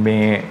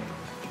මේ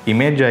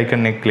image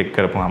icon එක ක්ලික්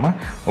කරපුවාම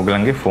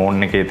ඔයගලන්ගේ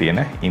phone එකේ තියෙන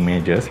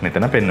images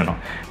මෙතන පෙන්නනවා.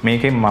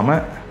 මේකෙන් මම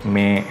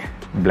මේ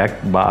black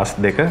bars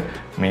දෙක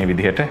මේ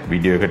විදිහට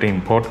වීඩියෝ එකට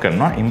import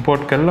කරනවා.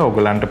 import කරලා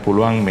ඔයගලන්ට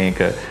පුළුවන්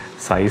මේක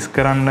size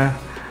කරන්න,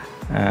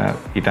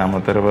 ඊට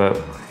අමතරව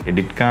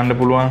edit කරන්න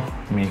පුළුවන්.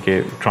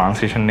 මේකේ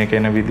transition එක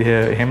එන විදිහ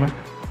එහෙම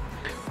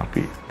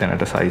අපි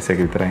දැනට size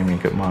එක විතරයි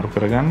මේක මාරු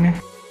කරගන්නේ.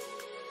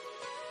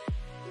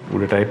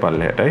 උඩටයි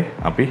පල්ලෙහාටයි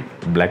අපි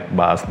black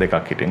bars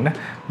දෙකක් හිටින්න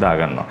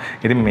දාගන්නවා.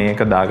 ඉතින්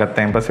මේක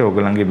දාගත්තායින් පස්සේ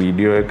ඔයගලන්ගේ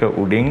වීඩියෝ එක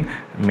උඩින්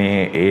මේ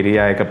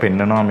area එක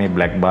පෙන්නනවා මේ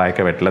black bar එක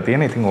වැටලා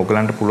තියෙන. ඉතින්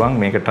ඔයගලන්ට පුළුවන්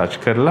මේක touch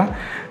කරලා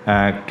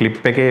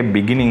clip එකේ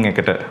beginning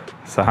එකට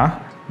සහ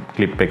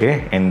clip එකේ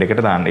end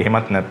එකට දාන්න.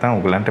 එහෙමත් නැත්නම්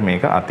ඔයගලන්ට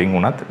මේක අතින්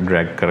උනත්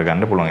drag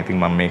කරගන්න පුළුවන්. ඉතින්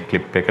මම මේ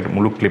clip එකට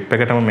මුළු clip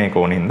එකටම මේක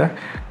ඕනින්ද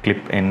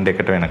clip end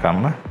එකට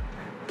වෙනකම්ම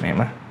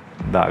මෙහෙම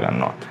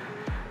දාගන්නවා.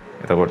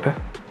 එතකොට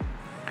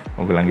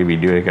ඔයගලන්ගේ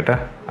වීඩියෝ එකට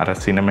අර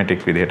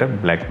සිනමැටික් විදිහට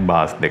black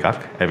bars දෙකක්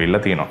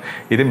ඇවිල්ලා තියෙනවා.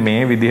 ඉතින්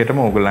මේ විදිහටම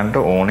ඔයගලන්ට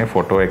ඕනේ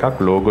ෆොටෝ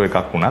එකක්, ලෝගෝ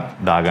එකක් වුණත්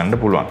දාගන්න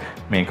පුළුවන්.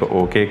 මේක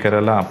ඕකේ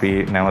කරලා අපි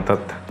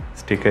නැවතත්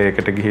ස්ටිකර්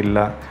එකට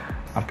ගිහිල්ලා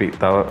අපි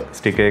තව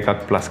ස්ටිකර්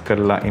එකක් ප්ලස්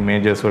කරලා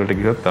ඉමේජස් වලට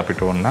ගියොත්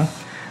අපිට ඕන නම්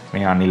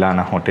මේ අනිලාන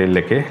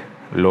හොටෙල් එකේ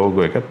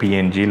ලෝගෝ එක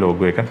PNG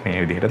ලෝගෝ එක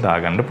මේ විදිහට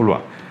දාගන්න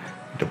පුළුවන්.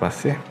 ඊට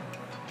පස්සේ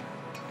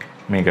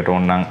මේකට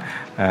ඕනනම්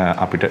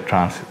අපිට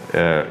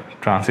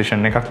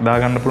ට්‍රාන්සිෂන් එකක්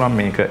දාගන්න පුළුවන්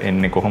මේක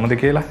එන්නේ කොහොමද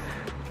කියලා.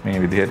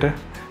 මේ විදිහට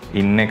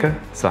ඉන් එක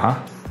සහ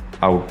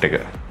අවුට්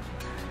එක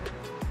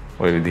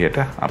ඔය විදිහට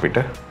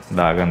අපිට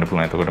දාගන්න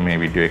පුළුවන්. එතකොට මේ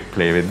වීඩියෝ එක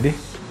ප්ලේ වෙද්දී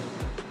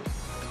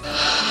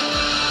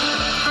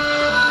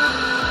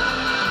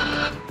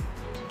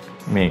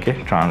මේකේ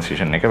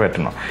ට්‍රාන්සිෂන් එක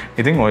වැටෙනවා.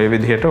 ඉතින් ඔය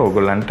විදිහට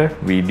ඕගොල්ලන්ට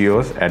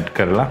වීඩියෝස් ඇඩ්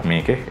කරලා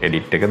මේකේ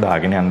එඩිට් එක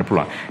දාගෙන යන්න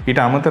පුළුවන්. ඊට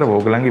අමතරව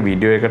ඕගොල්ලන්ගේ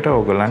වීඩියෝ එකට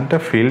ඕගොල්ලන්ට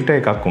ෆිල්ටර්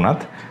එකක්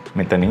උනත්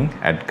මෙතනින්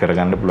ඇඩ්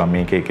කරගන්න පුළුවන්.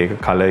 මේකේ එක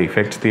කලර්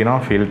ඉෆෙක්ට්ස්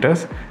තියෙනවා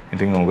ෆිල්ටර්ස්.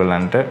 ඉතින්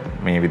ඕගොල්ලන්ට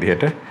මේ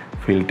විදිහට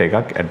ෆිල්ටර්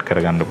එකක් ඇඩ්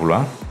කරගන්න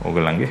පුළුවන්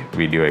ඕගොල්ලන්ගේ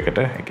වීඩියෝ එකට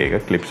එක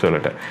ක්ලිප්ස්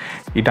වලට.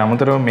 ඊට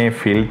අමතරව මේ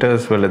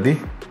ෆිල්ටර්ස් වලදී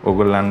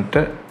ඕගොල්ලන්ට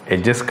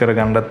ඇඩ්ජස්ට්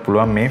කරගන්නත්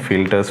පුළුවන් මේ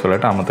ෆිල්ටර්ස්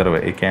වලට අමතරව.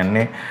 ඒ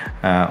කියන්නේ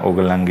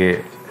ඕගොල්ලන්ගේ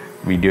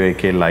වීඩියෝ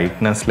එකේ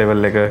ලයිට්නස්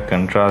ලෙවල් එක,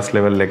 කන්ට්‍රාස්ට්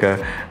ලෙවල් එක,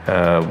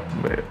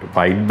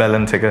 වයිට්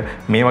බැලන්ස් එක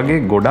මේ වගේ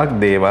ගොඩක්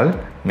දේවල්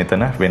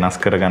මෙතන වෙනස්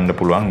කරගන්න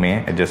පුළුවන් මේ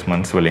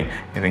ඇඩ්ජස්ට්මන්ට්ස් වලින්.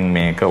 ඉතින්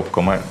මේක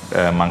ඔක්කොම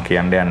මම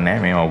කියන්න යන්නේ නැහැ.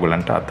 මේවා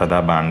ඕගොල්ලන්ට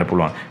අත්හදා බලන්න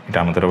පුළුවන්. ඊට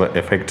අමතරව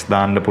එෆෙක්ට්ස්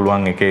දාන්න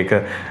පුළුවන් එක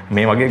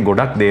මේ වගේ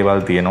ගොඩක්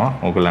දේවල් තියෙනවා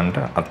ඕගොල්ලන්ට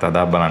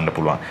අත්හදා බලන්න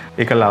පුළුවන්.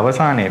 ඒකල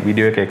අවසානයේ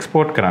වීඩියෝ එක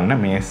එක්ස්පෝර්ට් කරන්න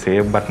මේ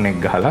සේව් බටන්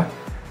එක ගහලා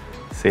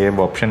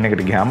සේව් ඔප්ෂන්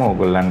එකට ගියාම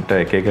ඕගොල්ලන්ට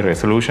එක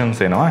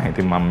රෙසලූෂන්ස් එනවා.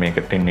 ඉතින් මම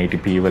මේක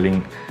 1080p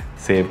වලින්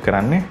සේව්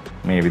කරන්නේ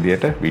මේ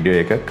විදිහට වීඩියෝ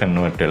එක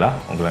කන්වර්ට් වෙලා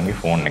ඔයගලන්ගේ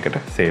ෆෝන් එකට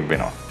සේව්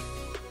වෙනවා.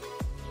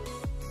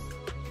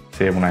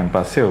 සේව් වුණාන්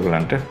පස්සේ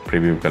ඔයගලන්ට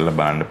ප්‍රිවිව් කරලා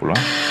බලන්න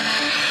පුළුවන්.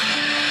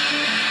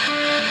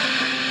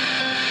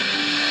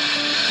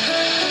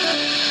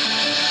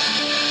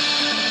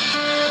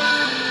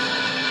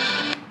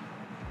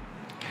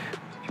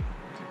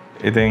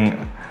 ඉතින්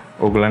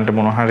ඔයගලන්ට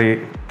මොන හරි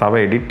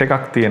තව එඩිට්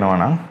එකක්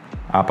තියෙනවා නම්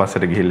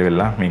ආපස්සට ගිහිල්ලා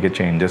වෙලා මේක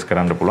චේන්ජස්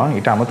කරන්න පුළුවන්.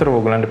 ඊට අමතරව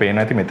ඕගොල්ලන්ට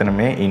පේනවා ඇති මෙතන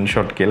මේ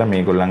ඉන්ෂොට් කියලා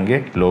මේගොල්ලන්ගේ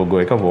ලෝගෝ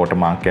එක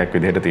වෝටර්මාක් එකක්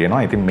විදිහට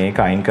තියෙනවා. ඉතින් මේක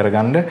අයින්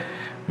කරගන්න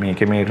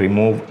මේකේ මේ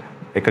රිමූව්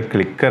එක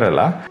ක්ලික්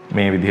කරලා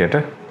මේ විදිහට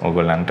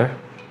ඕගොල්ලන්ට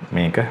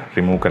මේක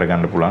රිමූව්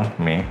කරගන්න පුළුවන්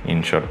මේ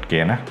ඉන්ෂොට්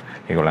කියන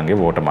ඒගොල්ලන්ගේ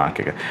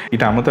වෝටර්මාක් එක.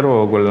 ඊට අමතරව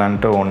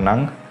ඕගොල්ලන්ට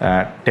ඕනනම්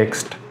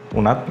ටෙක්ස්ට්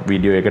උනත්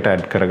වීඩියෝ එකට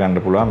ඇඩ් කරගන්න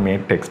පුළුවන්. මේ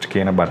ටෙක්ස්ට්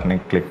කියන බටන්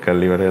එක ක්ලික්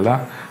කරලා ඉවරලා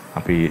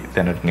අපි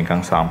දැනට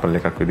නිකන් සාම්පල්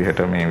එකක්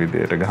විදිහට මේ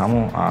විදිහට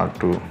ගහමු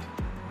R2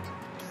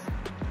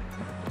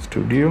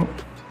 ස්ටුඩියෝ.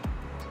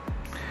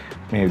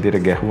 මේ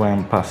විදිහට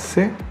ගැහුවාන්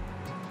පස්සේ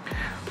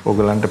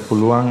ඔයගලන්ට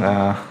පුළුවන්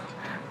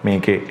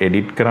මේකේ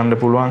එඩිට් කරන්න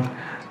පුළුවන්.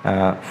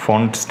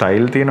 ෆොන්ට්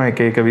ස්ටයිල් තියෙනවා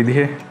එක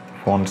විදිහේ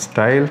ෆොන්ට්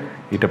ස්ටයිල්.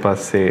 ඊට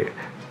පස්සේ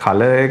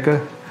කලර් එක,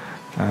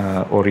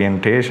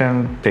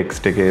 ඔරියන්ටේෂන්,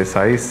 ටෙක්ස්ට් එකේ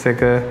සයිස්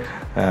එක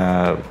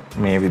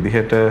මේ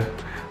විදිහට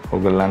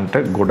ඔයගලන්ට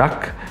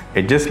ගොඩක්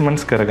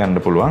ඇඩ්ජස්ට්මන්ට්ස් කරගන්න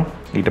පුළුවන්.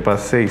 ඊට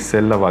පස්සේ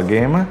ඉස්සෙල්ලා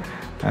වගේම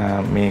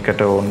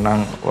මේකට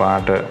ඕනනම්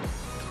වාට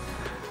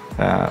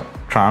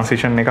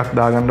ට්‍රාන්සිෂන් එකක්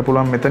දාගන්න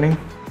පුළුවන් මෙතනින්.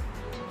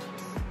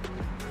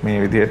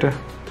 මේ විදිහට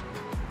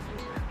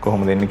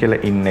කොහොමද දෙන්නේ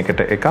කියලා ඉන්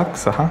එකට එකක්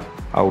සහ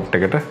අවුට්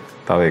එකට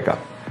තව එකක්.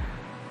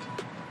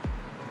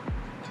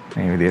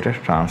 මේ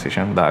විදිහට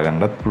ට්‍රාන්සිෂන්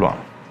දාගන්නත් පුළුවන්.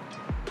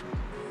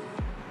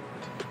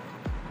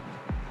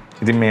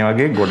 ඉතින් මේ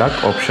වගේ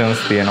ගොඩක්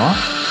ඔප්ෂන්ස් තියෙනවා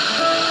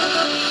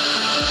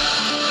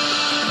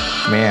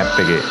මේ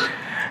ඇප් එකේ.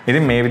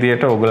 ඉතින් මේ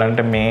විදිහට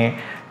ඕගලන්ට මේ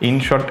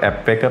InShot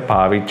ඇප් එක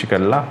පාවිච්චි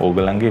කරලා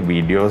ඕගලන්ගේ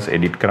වීඩියෝස්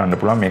එඩිට් කරන්න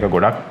පුළුවන්. මේක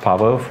ගොඩක්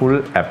පවර්ෆුල්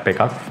ඇප්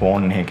එකක්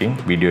ෆෝන් එකකින්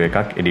වීඩියෝ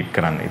එකක් එඩිට්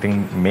කරන්න.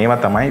 ඉතින්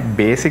මේවා තමයි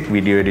බේසික්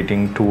වීඩියෝ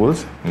එඩිටිං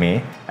ටූල්ස් මේ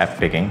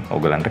ඇප් එකෙන්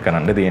ඕගලන්ට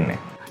කරන්න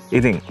තියෙන්නේ.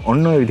 ඉතින්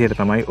ඔන්න ඔය විදිහට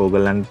තමයි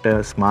ඕගලන්ට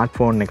ස්මාර්ට්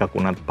ෆෝන් එකක්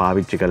උනත්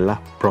පාවිච්චි කරලා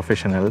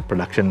ප්‍රොෆෙෂනල්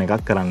ප්‍රොඩක්ෂන්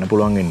එකක් කරන්න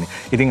පුළුවන් වෙන්නේ.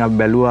 ඉතින් අපි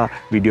බැලුවා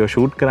වීඩියෝ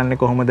ෂූට් කරන්නේ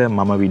කොහොමද,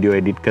 මම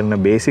වීඩියෝ එඩිට් කරන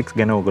බේසික්ස්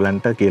ගැන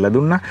ඕගලන්ට කියලා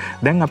දුන්නා.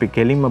 දැන් අපි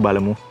කෙලින්ම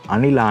බලමු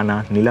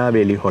අනිලානා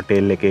නිලාවේලි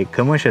හොටෙල් එකේ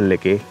කමර්ෂල්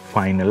එකේ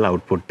ෆයිනල්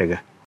අවුට්පුට්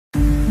එක.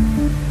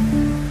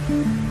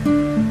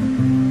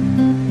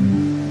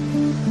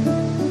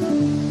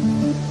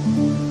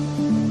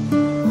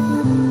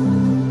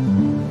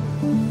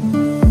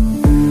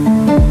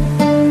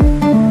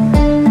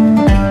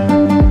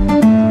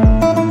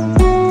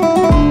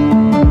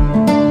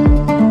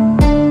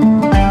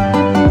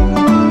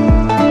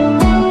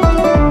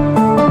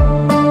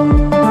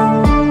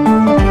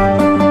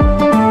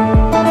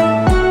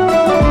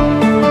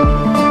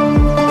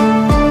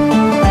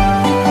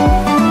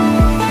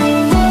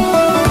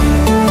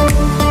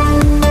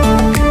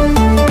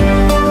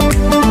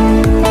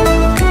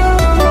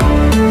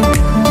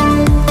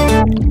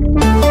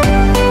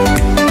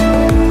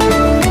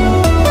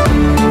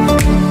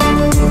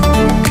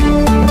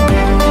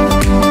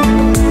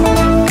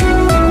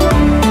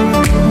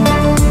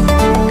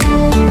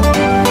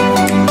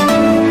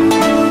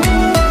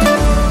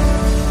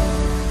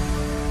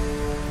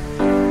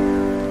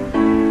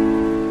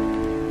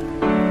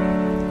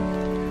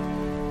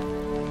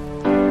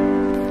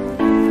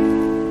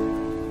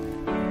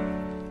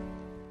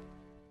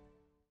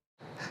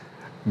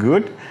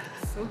 Good.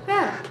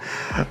 Super.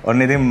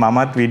 ඔන්න ඉතින්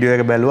මමත් වීඩියෝ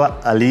එක බැලුවා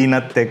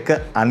අලීනත් එක්ක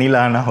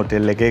අනිලාන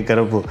හොටෙල් එකේ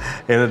කරපු.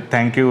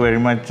 thank you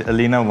very much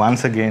Alina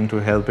once again to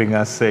helping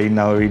us in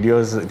our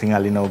videos. ඉතින්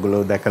අලිනා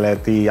ඔයගොල්ලෝ දැකලා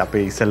ඇති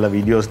අපේ ඉස්සෙල්ලා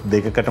වීඩියෝස්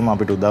දෙකකටම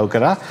අපිට උදව්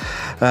කරා.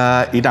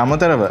 ඊට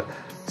අමතරව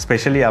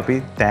ස්පෙෂලි අපි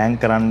තෑන්ක්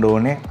කරන්න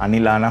ඕනේ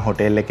අනිලාන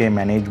හොටෙල් එකේ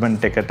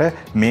මැනේජ්මන්ට් එකට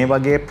මේ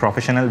වගේ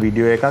ප්‍රොෆෙෂනල්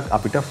වීඩියෝ එකක්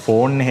අපිට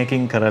ෆෝන්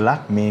එකකින් කරලා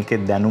මේකේ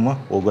දැනුම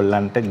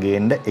ඕගොල්ලන්ට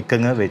ගේන්න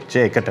එකඟ වෙච්ච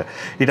එකට.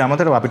 ඊට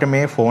අමතරව අපිට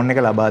මේ ෆෝන්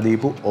එක ලබා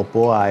දීපු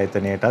Oppo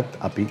ආයතනයටත්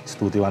අපි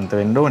ස්තුතිවන්ත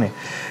වෙන්න ඕනේ.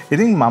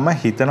 ඉතින් මම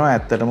හිතනවා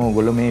ඇත්තටම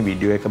ඕගොල්ලෝ මේ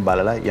වීඩියෝ එක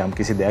බලලා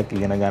යම්කිසි දෙයක්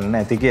ඉගෙන ගන්න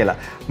ඇති කියලා.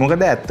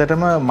 මොකද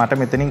ඇත්තටම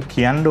මට මෙතනින්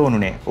කියන්න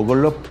ඕනුනේ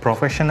ඕගොල්ලෝ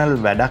ප්‍රොෆෙෂනල්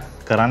වැඩක්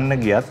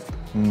කරන්න ගියත්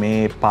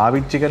මේ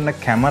පාවිච්චි කරන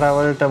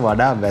කැමරාවලට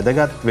වඩා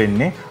වැදගත්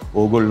වෙන්නේ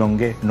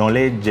ඕගොල්ලොන්ගේ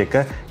නොලෙජ් එක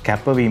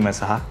කැපවීම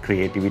සහ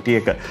ක්‍රියේටිවිටි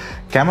එක.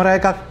 කැමරා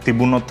එකක්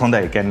තිබුණොත්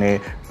හොඳයි.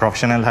 කියන්නේ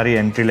ප්‍රොෆෙෂනල් හරි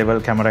එන්ට්‍රි ලෙවල්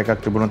කැමරා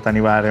එකක් තිබුණොත්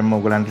අනිවාර්යයෙන්ම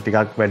ඕගොල්ලන්ට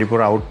ටිකක්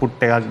වැඩිපුර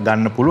අවුට්පුට් එකක්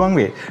ගන්න පුළුවන්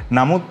වෙයි.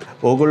 නමුත්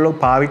ඕගොල්ලෝ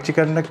පාවිච්චි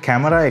කරන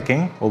කැමරා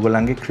එකෙන්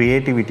ඕගොල්ලන්ගේ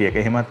ක්‍රියේටිවිටි එක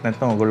එහෙමත්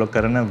නැත්නම් ඕගොල්ලෝ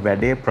කරන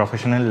වැඩේ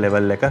ප්‍රොෆෙෂනල්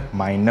ලෙවල් එක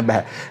මයින්න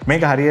බෑ.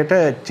 මේක හරියට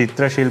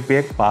චිත්‍ර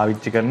ශිල්පියෙක්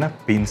පාවිච්චි කරන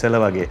පින්සල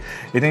වගේ.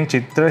 ඉතින්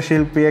චිත්‍ර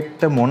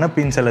ශිල්පියෙක්ට මොන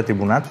පින්සල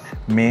තිබුණත්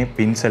මේ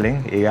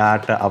පින්සලෙන්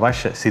එයාට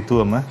අවශ්‍ය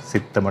සිතුවම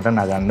සිත්තමට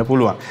නගන්න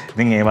පුළුවන්.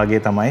 ඉතින් ඒ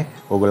වගේ තමයි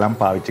ඕගොල්ලන්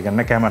පාවිච්චි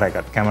කරන කැමරා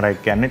එකත්. කැමරා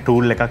එක කියන්නේ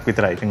ටූල් එකක්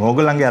විතරයි. ඉතින්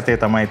ඕගොල්ලන්ගේ අතේ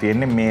තමයි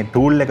තියෙන්නේ මේ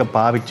ටූල් එක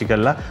පාවිච්චි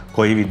කරලා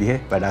කොයි විදිහේ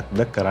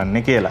වැඩක්ද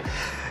කරන්න කියලා.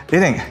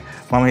 ඉතින්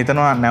මම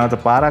හිතනවා නැවත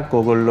පාරක්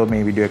ඕගොල්ලෝ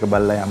මේ වීඩියෝ එක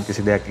බලලා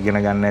යම්කිසි දෙයක් ඉගෙන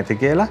ගන්න ඇති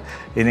කියලා.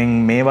 ඉතින්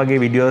මේ වගේ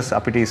වීඩියෝස්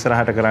අපිට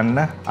ඉස්සරහට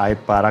කරන්න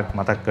ආයෙත් පාරක්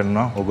මතක්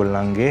කරනවා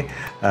ඕගොල්ලන්ගේ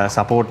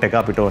සපෝට් එක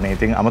අපිට ඕනේ.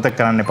 ඉතින් අමතක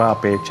කරන්න එපා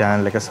අපේ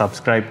channel එක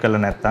subscribe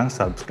කරලා නැත්නම්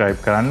subscribe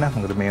කරන්න.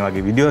 මොකද මේ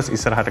වගේ වීඩියෝස්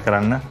ඉස්සරහට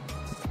කරන්න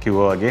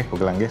කිව්වා වගේ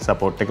ඔයගලන්ගේ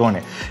සපෝට් එක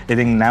ඕනේ.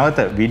 ඉතින්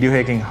නැවත වීඩියෝ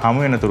එකකින්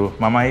හමු වෙනතුරු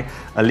මමයි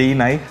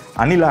අලීනයි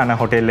අනිලාන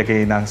හොටෙල්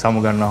එකේ ඉඳන්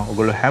සමු ගන්නවා.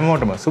 ඔයගොල්ලෝ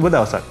හැමෝටම සුබ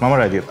දවසක්. මම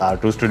රජිත්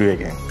R2 ස්ටුඩියෝ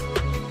එකෙන්.